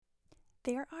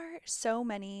There are so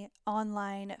many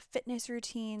online fitness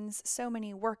routines, so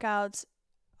many workouts,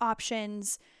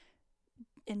 options,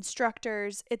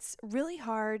 instructors. It's really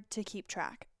hard to keep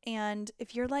track. And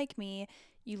if you're like me,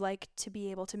 you like to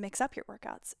be able to mix up your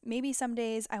workouts. Maybe some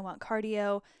days I want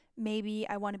cardio. Maybe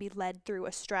I want to be led through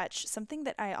a stretch, something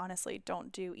that I honestly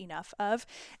don't do enough of.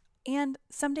 And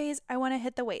some days I want to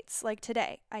hit the weights. Like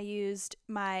today, I used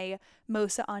my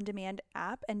Mosa On Demand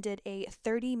app and did a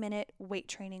 30-minute weight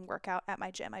training workout at my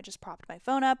gym. I just propped my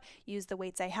phone up, used the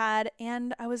weights I had,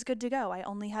 and I was good to go. I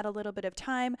only had a little bit of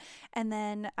time, and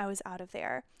then I was out of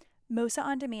there. Mosa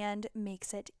On Demand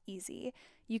makes it easy.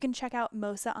 You can check out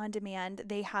Mosa On Demand.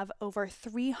 They have over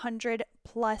 300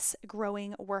 plus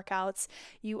growing workouts.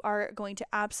 You are going to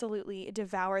absolutely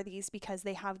devour these because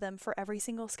they have them for every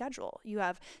single schedule. You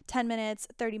have 10 minutes,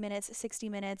 30 minutes, 60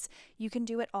 minutes. You can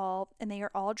do it all, and they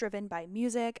are all driven by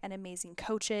music and amazing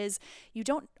coaches. You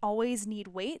don't always need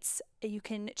weights. You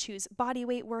can choose body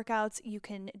weight workouts. You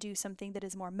can do something that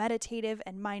is more meditative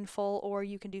and mindful, or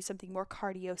you can do something more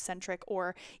cardio centric,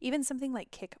 or even something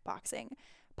like kickboxing.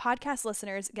 Podcast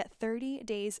listeners get 30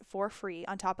 days for free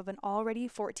on top of an already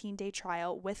 14-day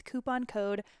trial with coupon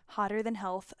code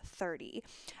HotterThanHealth30.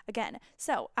 Again,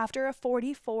 so after a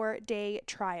 44-day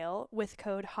trial with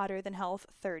code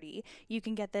HotterThanHealth30, you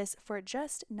can get this for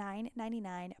just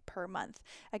 $9.99 per month.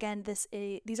 Again,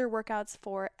 these are workouts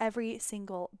for every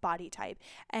single body type,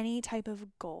 any type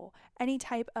of goal, any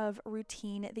type of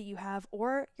routine that you have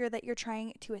or that you're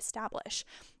trying to establish.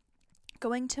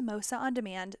 Going to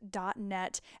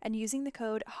mosaondemand.net and using the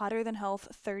code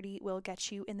HotterThanHealth30 will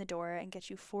get you in the door and get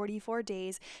you 44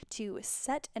 days to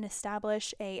set and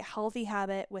establish a healthy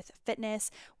habit with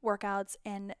fitness, workouts,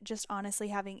 and just honestly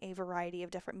having a variety of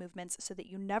different movements so that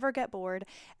you never get bored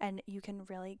and you can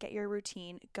really get your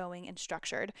routine going and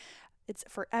structured. It's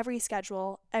for every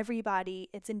schedule, every body.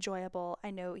 It's enjoyable. I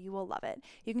know you will love it.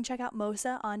 You can check out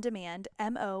Mosa On Demand,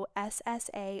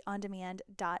 MOSSA on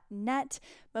demand.net.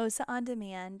 Mosa On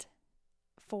Demand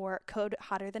for code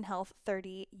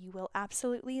HotterThanHealth30. You will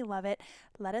absolutely love it.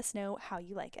 Let us know how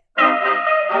you like it.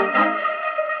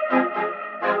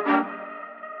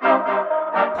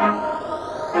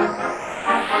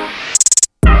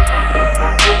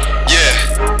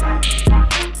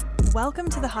 Welcome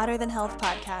to the Hotter Than Health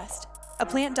podcast, a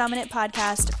plant-dominant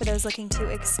podcast for those looking to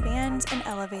expand and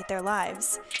elevate their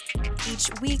lives. Each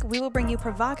week, we will bring you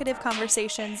provocative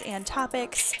conversations and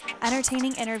topics,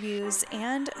 entertaining interviews,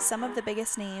 and some of the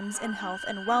biggest names in health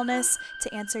and wellness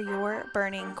to answer your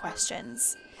burning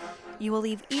questions. You will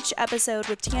leave each episode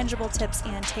with tangible tips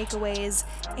and takeaways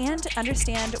and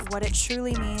understand what it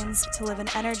truly means to live an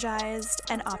energized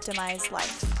and optimized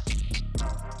life.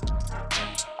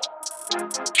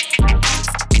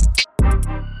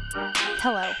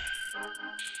 Hello.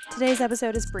 Today's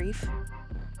episode is brief.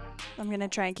 I'm going to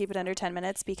try and keep it under 10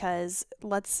 minutes because,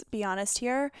 let's be honest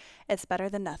here, it's better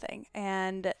than nothing.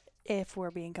 And if we're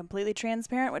being completely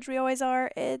transparent, which we always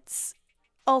are, it's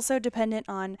also dependent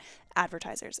on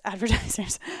advertisers.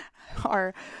 Advertisers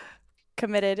are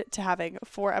committed to having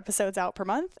 4 episodes out per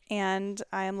month, and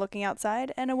I am looking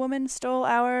outside and a woman stole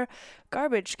our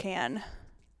garbage can.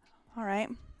 All right.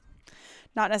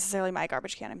 Not necessarily my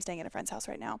garbage can. I'm staying at a friend's house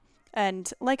right now.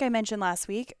 And like I mentioned last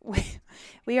week,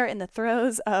 we are in the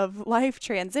throes of life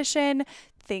transition.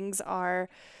 Things are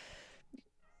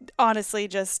honestly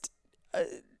just,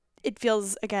 it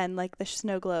feels again like the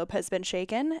snow globe has been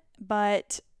shaken,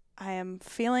 but I am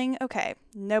feeling okay.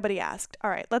 Nobody asked.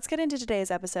 All right, let's get into today's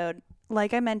episode.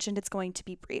 Like I mentioned, it's going to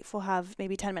be brief. We'll have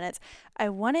maybe 10 minutes. I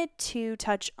wanted to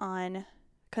touch on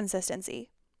consistency.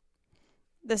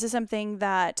 This is something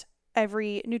that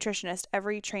every nutritionist,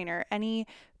 every trainer,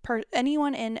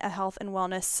 anyone in a health and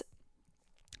wellness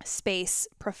space,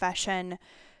 profession,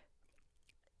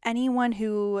 anyone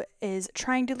who is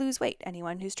trying to lose weight,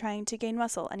 anyone who's trying to gain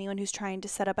muscle, anyone who's trying to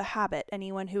set up a habit,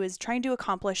 anyone who is trying to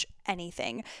accomplish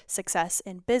anything, success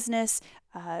in business,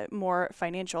 more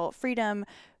financial freedom,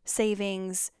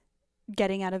 savings,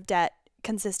 getting out of debt,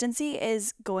 consistency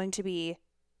is going to be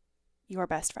your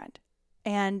best friend.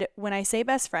 And when I say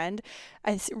best friend,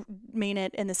 I mean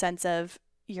it in the sense of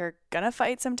you're going to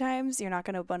fight sometimes. You're not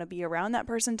going to want to be around that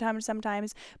person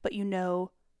sometimes, but you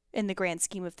know, in the grand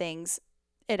scheme of things,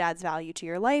 it adds value to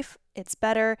your life. It's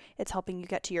better. It's helping you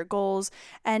get to your goals.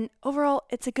 And overall,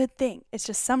 it's a good thing. It's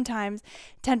just sometimes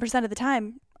 10% of the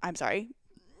time,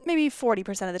 maybe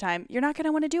 40% of the time, you're not going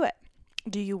to want to do it.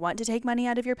 Do you want to take money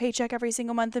out of your paycheck every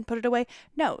single month and put it away?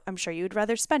 No, I'm sure you'd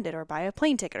rather spend it or buy a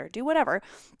plane ticket or do whatever.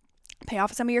 Pay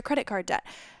off some of your credit card debt.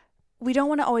 we don't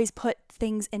want to always put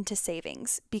things into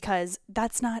savings because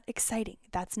that's not exciting.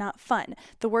 That's not fun.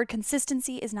 The word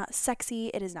consistency is not sexy.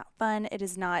 It is not fun. It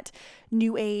is not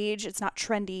new age. It's not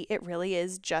trendy. It really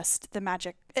is just the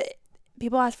magic.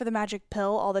 People ask for the magic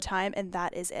pill all the time, and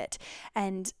that is it.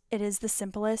 And it is the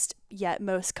simplest yet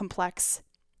most complex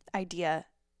idea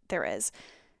there is.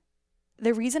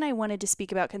 The reason I wanted to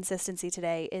speak about consistency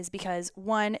today is because,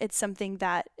 one, it's something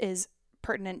that is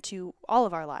pertinent to all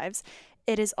of our lives.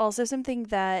 It is also something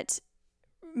that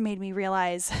made me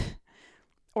realize,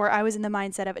 or I was in the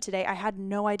mindset of it today. I had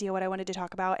no idea what I wanted to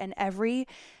talk about, and every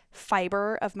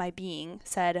fiber of my being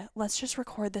said, let's just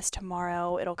record this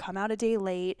tomorrow. It'll come out a day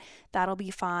late. That'll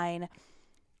be fine.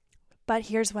 But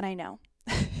here's what I know.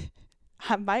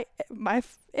 My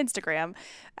Instagram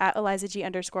at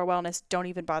ElizaG_wellness, don't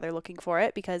even bother looking for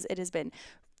it because it has been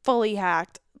fully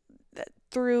hacked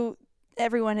through.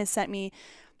 Everyone has sent me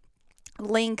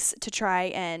links to try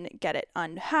and get it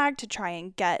unhacked, to try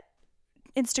and get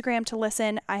Instagram to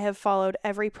listen. I have followed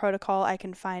every protocol I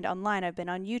can find online. I've been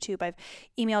on YouTube. I've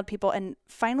emailed people. And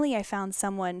finally, I found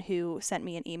someone who sent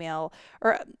me an email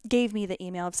or gave me the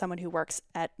email of someone who works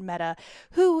at Meta,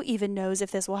 who even knows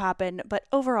if this will happen. But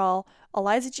overall,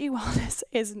 Eliza G. Wellness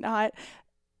is not...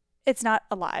 It's not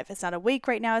alive. It's not awake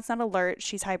right now. It's not alert.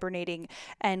 She's hibernating.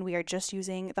 And we are just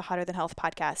using the Hotter Than Health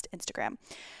podcast Instagram.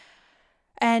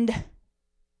 And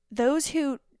those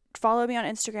who follow me on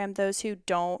Instagram, those who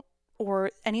don't,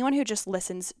 or anyone who just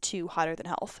listens to Hotter Than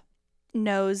Health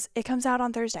knows it comes out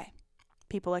on Thursday.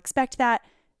 People expect that.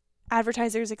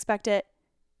 Advertisers expect it.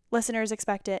 Listeners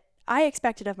expect it. I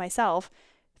expect it of myself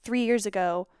 3 years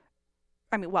ago.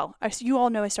 You all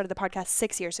know I started the podcast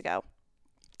 6 years ago.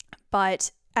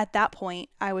 But at that point,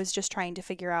 I was just trying to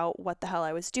figure out what the hell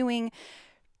I was doing,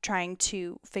 trying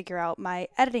to figure out my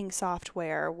editing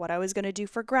software, what I was going to do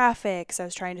for graphics. I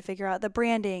was trying to figure out the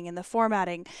branding and the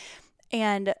formatting,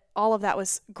 and all of that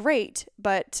was great.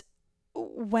 But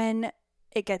when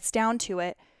it gets down to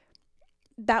it,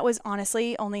 that was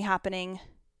honestly only happening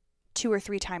 2 or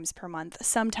 3 times per month.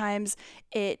 Sometimes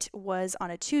it was on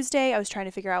a Tuesday. I was trying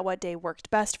to figure out what day worked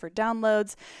best for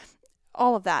downloads,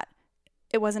 all of that.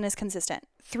 It wasn't as consistent.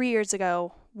 3 years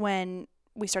ago, when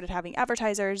we started having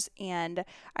advertisers and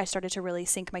I started to really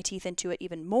sink my teeth into it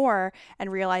even more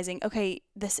and realizing, okay,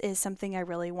 this is something I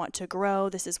really want to grow.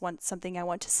 This is something I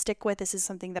want to stick with. This is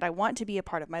something that I want to be a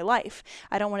part of my life.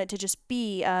 I don't want it to just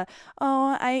be, I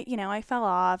fell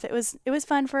off. It was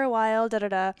fun for a while,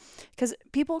 because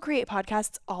people create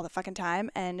podcasts all the fucking time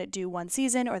and do one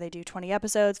season, or they do 20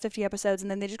 episodes, 50 episodes,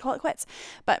 and then they just call it quits.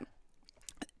 But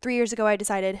 3 years ago, I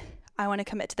decided I want to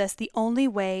commit to this. The only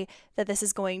way that this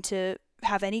is going to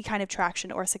have any kind of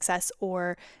traction or success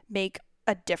or make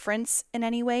a difference in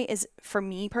any way is, for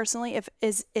me personally,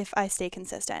 if I stay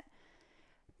consistent.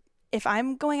 If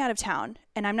I'm going out of town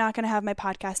and I'm not going to have my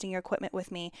podcasting equipment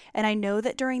with me, and I know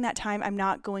that during that time I'm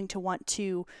not going to want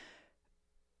to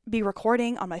be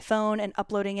recording on my phone and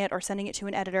uploading it or sending it to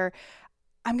an editor,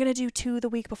 I'm going to do 2 the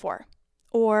week before.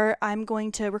 Or I'm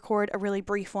going to record a really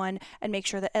brief one and make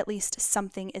sure that at least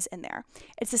something is in there.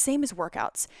 It's the same as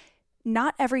workouts.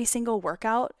 Not every single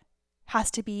workout has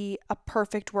to be a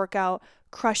perfect workout,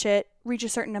 crush it, reach a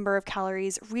certain number of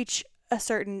calories, reach a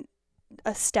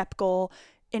step goal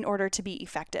in order to be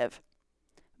effective.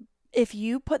 If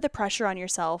you put the pressure on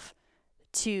yourself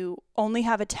to only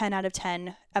have a 10 out of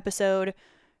 10 episode,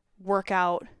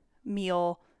 workout,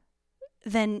 meal,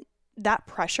 then that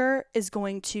pressure is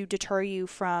going to deter you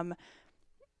from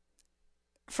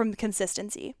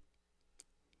consistency.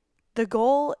 The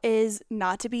goal is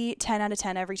not to be 10 out of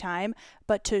 10 every time,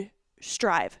 but to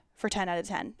strive for 10 out of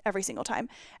 10 every single time.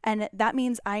 And that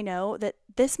means I know that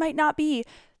this might not be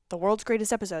the world's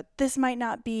greatest episode. This might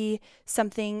not be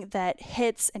something that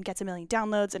hits and gets 1 million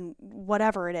downloads and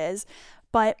whatever it is,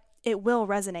 but it will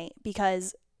resonate,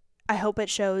 because I hope it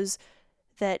shows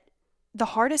that the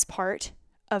hardest part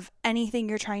of anything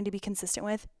you're trying to be consistent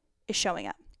with is showing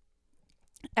up.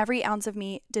 Every ounce of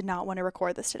me did not want to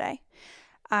record this today.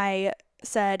 I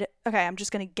said, okay, I'm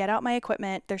just going to get out my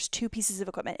equipment. There's 2 pieces of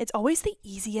equipment. It's always the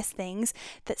easiest things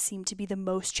that seem to be the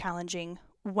most challenging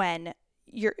when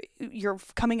you're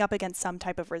coming up against some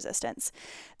type of resistance.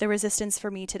 The resistance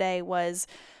for me today was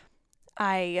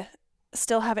I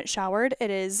still haven't showered. It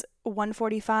is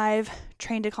 1:45,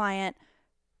 trained a client,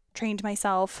 trained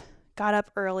myself, got up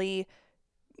early,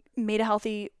 made a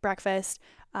healthy breakfast.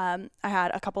 I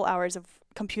had a couple hours of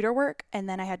computer work, and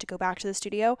then I had to go back to the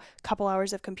studio, couple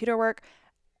hours of computer work,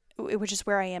 which is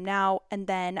where I am now. And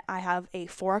then I have a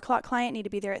 4:00 client, need to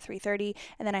be there at 3:30.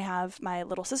 And then I have my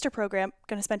little sister program,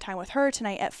 going to spend time with her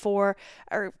tonight at 4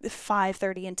 or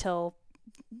 5:30 until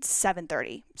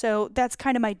 7:30. So that's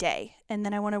kind of my day. And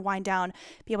then I want to wind down,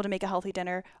 be able to make a healthy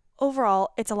dinner.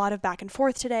 Overall, it's a lot of back and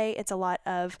forth today. It's a lot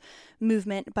of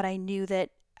movement, but I knew that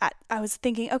I was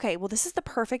thinking, okay, well, this is the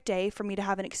perfect day for me to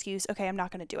have an excuse. Okay, I'm not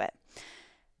going to do it.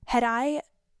 Had I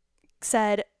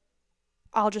said,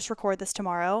 I'll just record this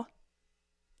tomorrow,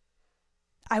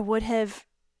 I would have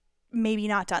maybe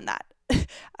not done that.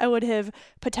 I would have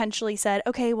potentially said,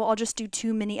 okay, well, I'll just do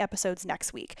 2 mini episodes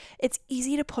next week. It's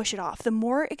easy to push it off. The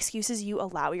more excuses you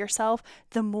allow yourself,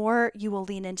 the more you will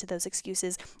lean into those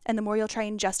excuses and the more you'll try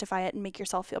and justify it and make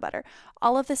yourself feel better.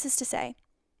 All of this is to say,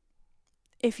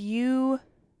 if you're,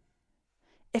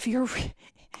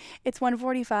 it's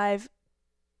 1:45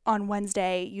 on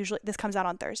Wednesday, usually this comes out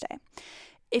on Thursday.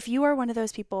 If you are one of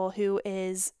those people who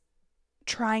is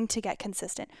trying to get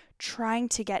consistent, trying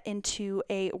to get into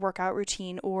a workout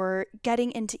routine or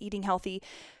getting into eating healthy,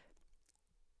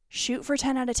 shoot for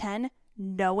 10 out of 10,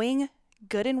 knowing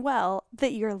good and well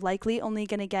that you're likely only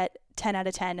going to get 10 out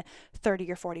of 10,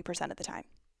 30 or 40% of the time.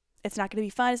 It's not going to be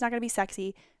fun. It's not going to be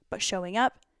sexy, but showing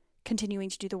up,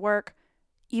 continuing to do the work,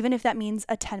 even if that means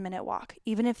a 10-minute walk,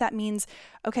 even if that means,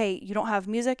 okay, you don't have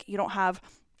music, you don't have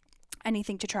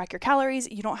anything to track your calories,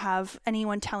 you don't have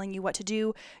anyone telling you what to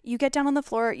do. You get down on the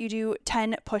floor, you do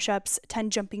 10 push-ups,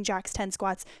 10 jumping jacks, 10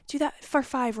 squats. Do that for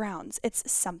 5 rounds.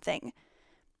 It's something.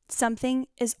 Something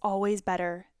is always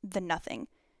better than nothing.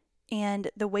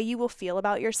 And the way you will feel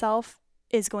about yourself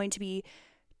is going to be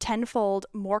tenfold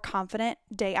more confident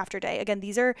day after day. Again,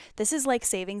 this is like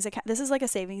savings account. This is like a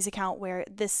savings account where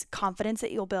this confidence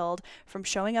that you'll build from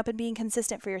showing up and being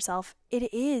consistent for yourself,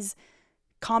 it is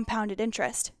compounded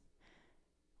interest.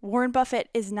 Warren Buffett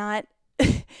is not,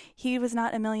 he was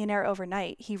not a millionaire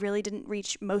overnight. He really didn't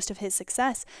reach most of his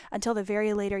success until the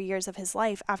very later years of his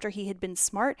life after he had been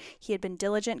smart, he had been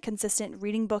diligent, consistent,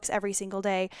 reading books every single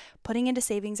day, putting into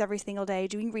savings every single day,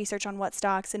 doing research on what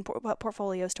stocks and what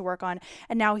portfolios to work on,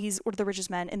 and now he's one of the richest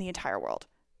men in the entire world.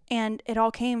 And it all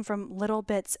came from little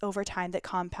bits over time that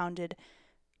compounded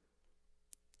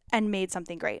and made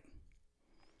something great.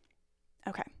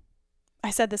 Okay. I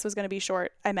said this was going to be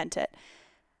short. I meant it.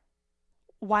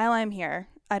 While I'm here,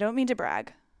 I don't mean to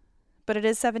brag, but it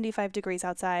is 75 degrees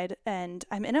outside and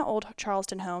I'm in an old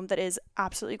Charleston home that is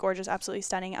absolutely gorgeous, absolutely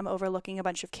stunning. I'm overlooking a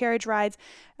bunch of carriage rides.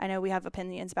 I know we have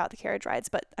opinions about the carriage rides,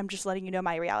 but I'm just letting you know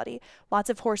my reality.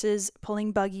 Lots of horses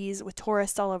pulling buggies with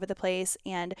tourists all over the place,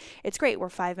 and it's great. We're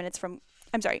a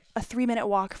 3-minute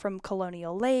walk from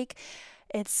Colonial Lake.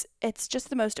 It's just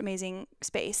the most amazing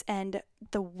space, and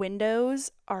the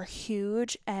windows are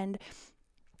huge, and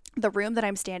the room that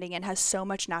I'm standing in has so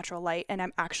much natural light, and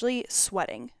I'm actually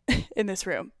sweating in this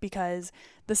room because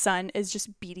the sun is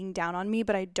just beating down on me,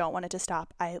 but I don't want it to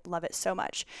stop. I love it so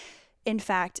much. In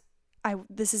fact,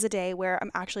 this is a day where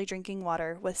I'm actually drinking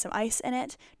water with some ice in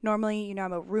it. Normally,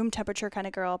 I'm a room temperature kind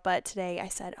of girl, but today I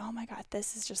said, oh my God,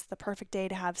 this is just the perfect day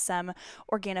to have some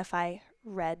Organifi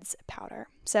Reds powder.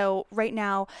 So right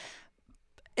now,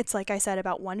 it's like I said,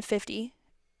 about 1:50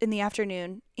 in the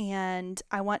afternoon, and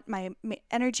I want my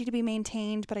energy to be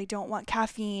maintained, but I don't want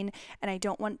caffeine and I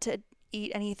don't want to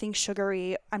eat anything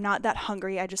sugary. I'm not that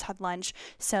hungry. I just had lunch.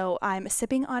 So I'm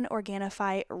sipping on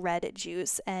Organifi Red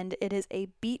juice, and it is a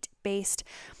beet-based,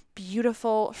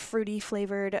 beautiful, fruity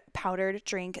flavored powdered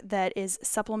drink that is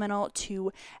supplemental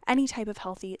to any type of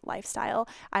healthy lifestyle.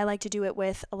 I like to do it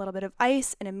with a little bit of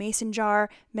ice in a mason jar,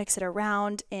 mix it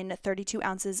around in 32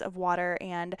 ounces of water,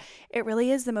 and it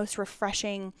really is the most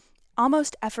refreshing,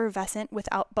 almost effervescent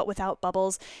without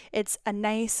bubbles. It's a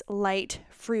nice, light,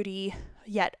 fruity,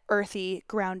 yet earthy,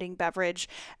 grounding beverage.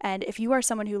 And if you are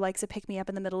someone who likes a pick-me-up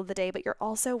in the middle of the day, but you're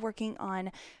also working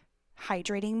on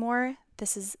hydrating more,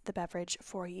 this is the beverage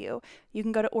for you. You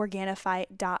can go to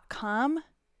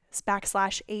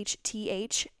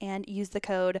Organifi.com/HTH and use the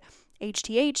code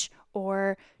HTH,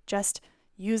 or just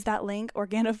use that link,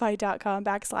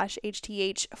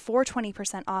 Organifi.com/HTH, for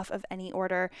 20% off of any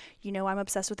order. I'm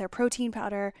obsessed with their protein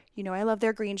powder. I love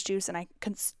their greens juice, and I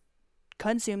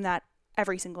consume that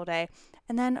every single day.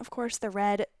 And then, of course, the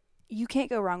Red. You can't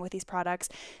go wrong with these products.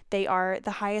 They are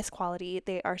the highest quality.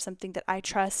 They are something that I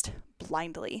trust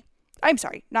blindly. I'm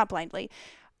sorry, not blindly.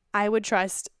 I would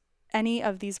trust any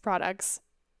of these products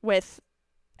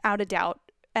without a doubt,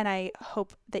 and I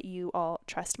hope that you all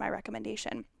trust my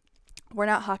recommendation. We're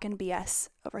not hawking BS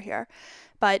over here,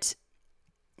 but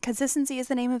consistency is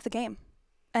the name of the game.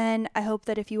 And I hope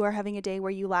that if you are having a day where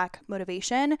you lack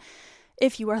motivation,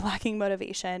 if you are lacking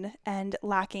motivation and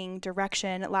lacking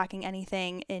direction, lacking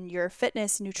anything in your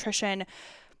fitness, nutrition,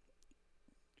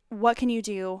 what can you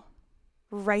do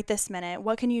right this minute?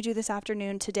 What can you do this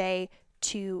afternoon, today,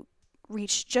 to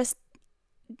reach just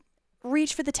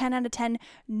reach for the 10 out of 10,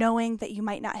 knowing that you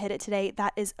might not hit it today.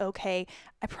 That is okay.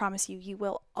 I promise you, you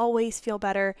will always feel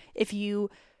better if you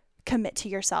commit to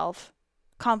yourself.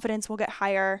 Confidence will get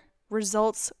higher,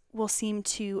 results will seem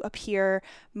to appear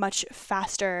much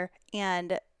faster,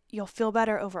 and you'll feel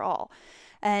better overall.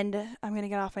 And I'm going to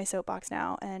get off my soapbox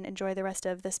now and enjoy the rest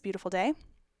of this beautiful day.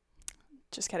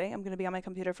 Just kidding. I'm going to be on my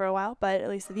computer for a while, but at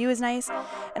least the view is nice.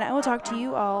 And I will talk to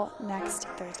you all next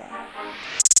Thursday.